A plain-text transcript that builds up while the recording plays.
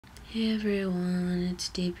Hey everyone, it's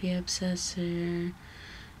DPObseser.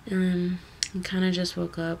 I kind of just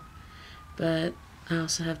woke up, but I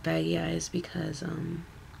also have baggy eyes because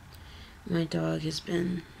my dog has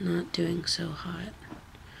been not doing so hot.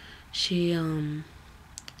 She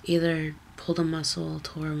either pulled a muscle,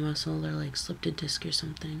 tore a muscle, or like slipped a disc or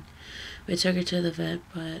something. We took her to the vet,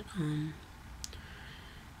 but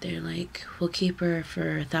they're like, we'll keep her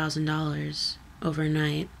for $1,000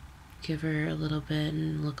 overnight. Give her a little bit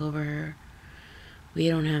and look over her. We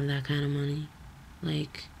don't have that kind of money.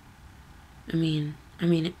 Like, I mean,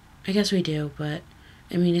 I guess we do, but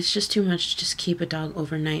I mean, it's just too much to just keep a dog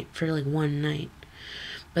overnight for like one night.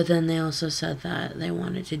 But then they also said that they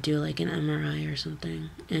wanted to do like an MRI or something,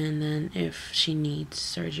 and then if she needs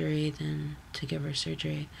surgery, then to give her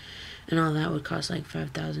surgery, and all that would cost like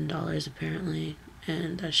 $5,000 apparently,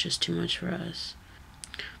 and that's just too much for us.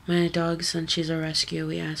 My dog, since she's a rescue,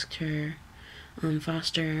 we asked her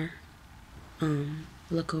foster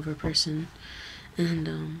look over person,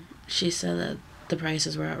 and she said that the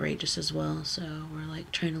prices were outrageous as well, so we're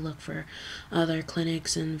like trying to look for other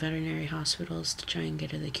clinics and veterinary hospitals to try and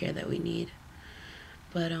get her the care that we need.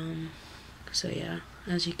 But so yeah,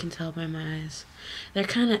 as you can tell by my eyes, they're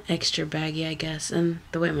kind of extra baggy, I guess, and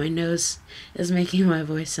the way my nose is making my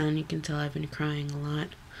voice sound, you can tell I've been crying a lot.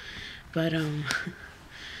 But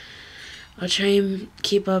I'll try and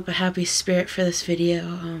keep up a happy spirit for this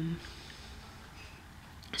video.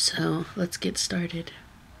 So let's get started.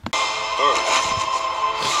 Earth,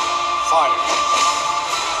 fire,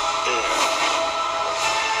 air,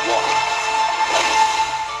 water.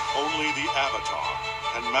 Only the Avatar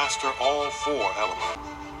can master all four elements.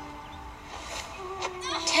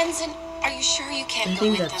 Tenzin, are you sure you can't I go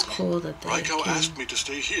think with that's them? cool that they Raiko can. asked me to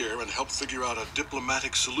stay here and help figure out a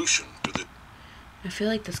diplomatic solution to the... I feel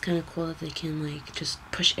like that's kind of cool that they can like just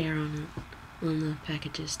push air on the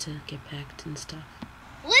packages to get packed and stuff.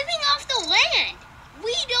 Living off the land!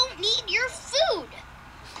 We don't need your food!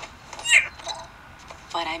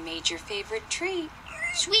 But I made your favorite treat.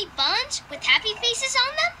 Sweet buns with happy faces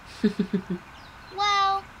on them?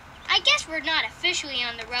 Well, I guess we're not officially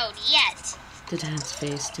on the road yet. The dad's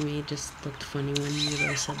face to me just looked funny when you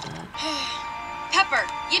guys said that. Pepper,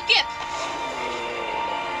 yip yip.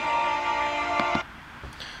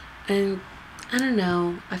 And I don't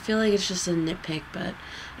know, I feel like it's just a nitpick, but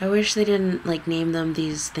I wish they didn't like name them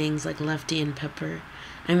these things like Lefty and Pepper.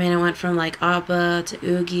 I mean, I went from like Appa to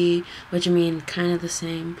Oogie, which I mean kind of the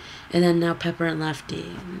same, and then now Pepper and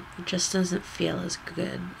Lefty. It just doesn't feel as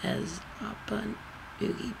good as Appa and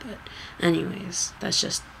Oogie, but anyways, that's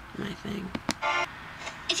just my thing.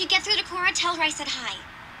 If you get through to Korra, tell her I said hi.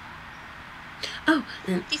 Oh,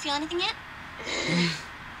 and Do you feel anything yet?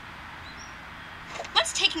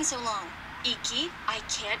 What's taking so long? Iki, I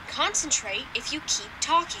can't concentrate if you keep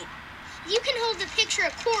talking. You can hold the picture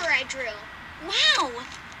of Korra I drew. Wow,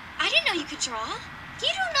 I didn't know you could draw. You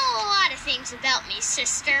don't know a lot of things about me,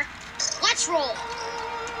 sister. Let's roll.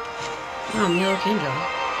 oh, Milo can draw.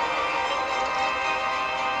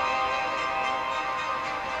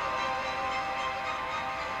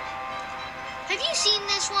 Have you seen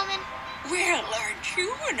this woman? Well, aren't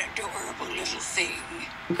you an adorable little thing?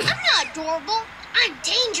 I'm not adorable. I'm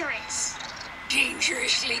dangerous.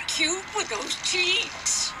 Dangerously cute with those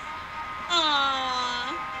cheeks.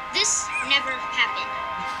 Aww. This never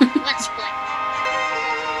happened. Let's play.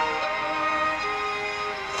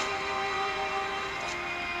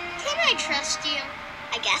 Can I trust you?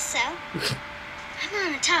 I guess so. I'm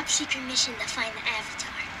on a top secret mission to find the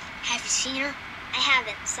Avatar. Have you seen her? I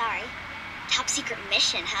haven't, sorry. Top secret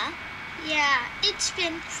mission, huh? Yeah, it's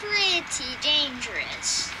been pretty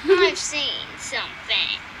dangerous. I've seen some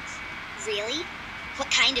things. Really?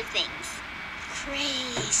 What kind of things?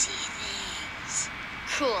 Crazy things.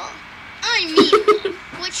 Cool. I'm Mila.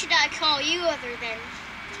 What should I call you other than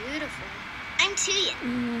beautiful? I'm Tuya.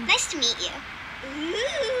 Nice to meet you.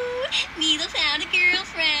 Ooh, Mila found a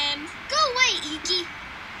girlfriend. Go away, Iki.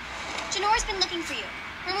 Janora's been looking for you.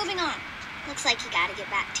 We're moving on. Looks like you gotta get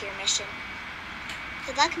back to your mission.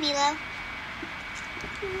 Good luck, Milo.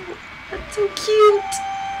 That's so cute.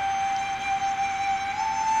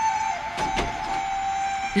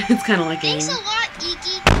 It's kind of like Thanks a a lot,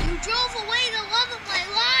 Iki. You drove away the love of my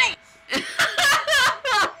life.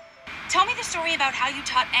 Tell me the story about how you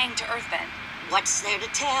taught Aang to earthbend. What's there to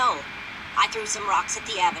tell? I threw some rocks at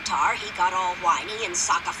the Avatar, he got all whiny, and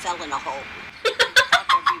Sokka fell in a hole. I thought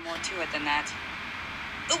there'd be more to it than that.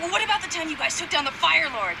 What about the time you guys took down the Fire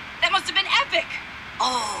Lord? That must have been epic!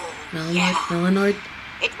 Oh, yeah. Melanoid.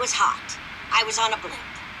 It was hot. I was on a blimp,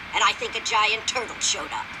 and I think a giant turtle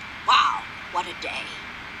showed up. Wow, what a day.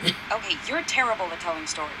 Okay, you're terrible at telling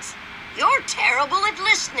stories. You're terrible at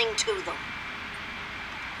listening to them.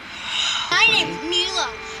 My name's Milo.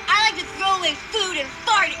 I like to throw away food and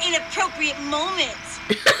fart at inappropriate moments.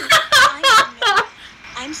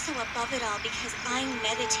 I'm so above it all because I'm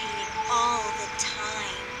meditating all the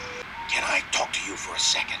time. Can I talk to you for a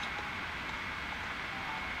second?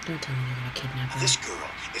 Don't tell me you're gonna kidnap her. This girl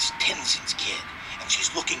is Tenzin's kid, and she's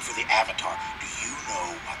looking for the Avatar. Do you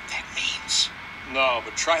know what that means? No,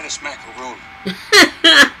 but try this macaroon.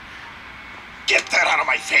 Get that out of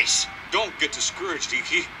my face! Don't get discouraged,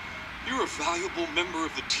 Iki. You're a valuable member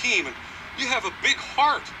of the team, and you have a big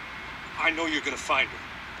heart. I know you're gonna find her.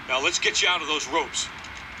 Now let's get you out of those ropes.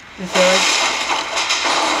 I feel like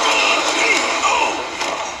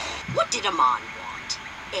What did Amon want?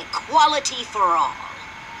 Equality for all.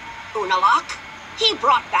 Unalak, he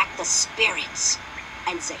brought back the spirits.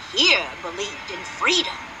 And Zahir believed in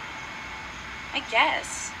freedom. I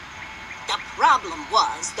guess. The problem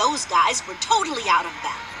was those guys were totally out of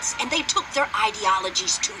balance, and they took their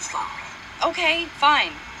ideologies too far. Okay,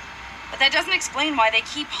 fine. But that doesn't explain why they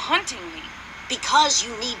keep hunting me. Because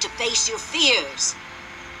you need to face your fears.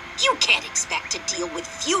 You can't expect to deal with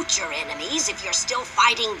future enemies if you're still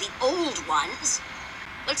fighting the old ones.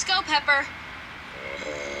 Let's go, Pepper.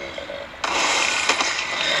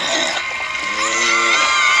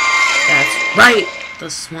 that's right. The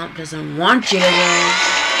swamp doesn't want you to go.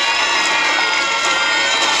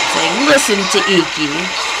 Say, listen to Iki.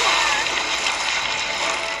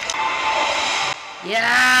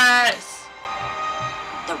 Yes!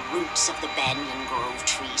 The roots of the banyan grove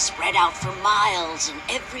tree spread out for miles in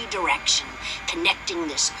every direction, connecting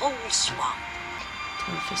this whole swamp.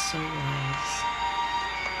 Toph is so wise.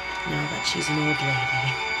 Now that she's an old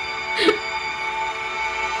lady.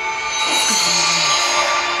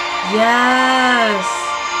 Yes!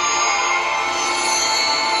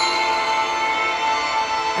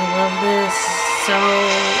 I love this. So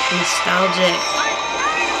nostalgic.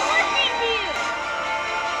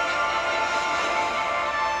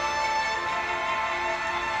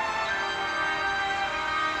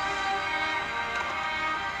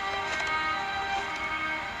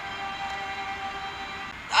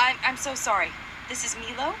 I'm so sorry. This is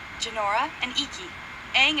Milo, Janora, and Iki,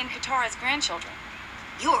 Aang and Katara's grandchildren.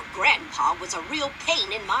 Your grandpa was a real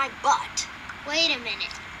pain in my butt. Wait a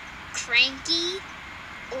minute. Cranky?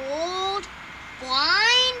 Old?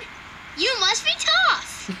 Blind? You must be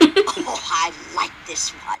tough. Oh, I like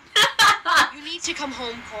this one. You need to come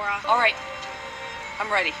home, Korra. All right. I'm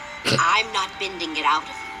ready. I'm not bending it out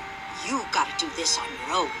of you. You gotta do this on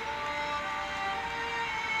your own.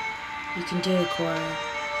 You can do it, Korra.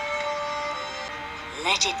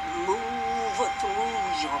 Let it move through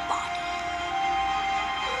your body.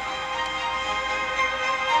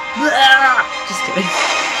 Just kidding.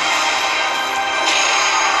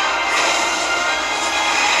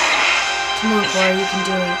 Come on, Korra, you can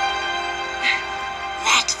do it.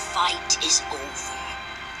 That fight is over.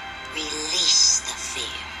 Release the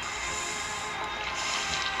fear.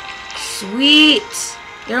 Sweet!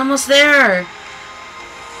 You're almost there!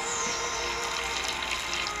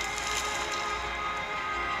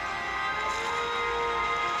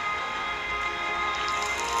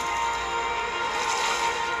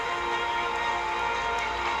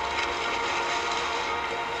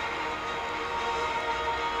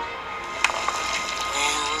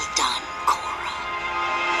 Well done, Korra.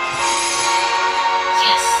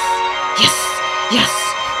 Yes! Yes! Yes!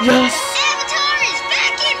 Yes! Avatar is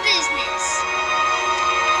back in business.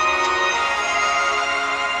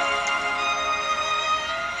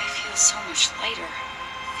 I feel so much lighter.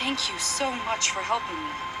 Thank you so much for helping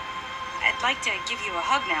me. I'd like to give you a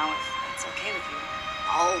hug now, if that's okay with you.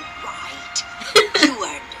 All right. You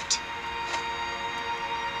earned it.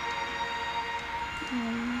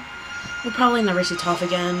 We'll probably never see Toph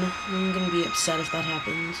again. I'm gonna be upset if that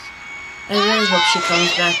happens. I really hope she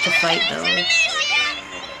comes back to fight, though.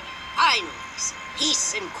 I know.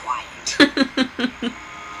 Peace and quiet.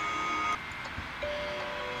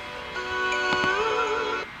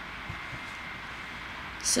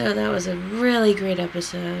 So that was a really great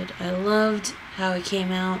episode. I loved how it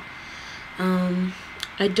came out.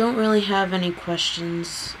 I don't really have any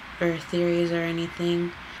questions or theories or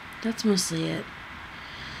anything. That's mostly it.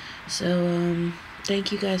 So,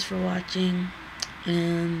 thank you guys for watching,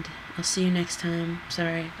 and I'll see you next time.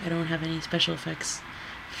 Sorry, I don't have any special effects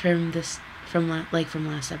from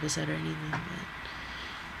last episode or anything, but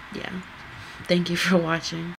yeah. Thank you for watching.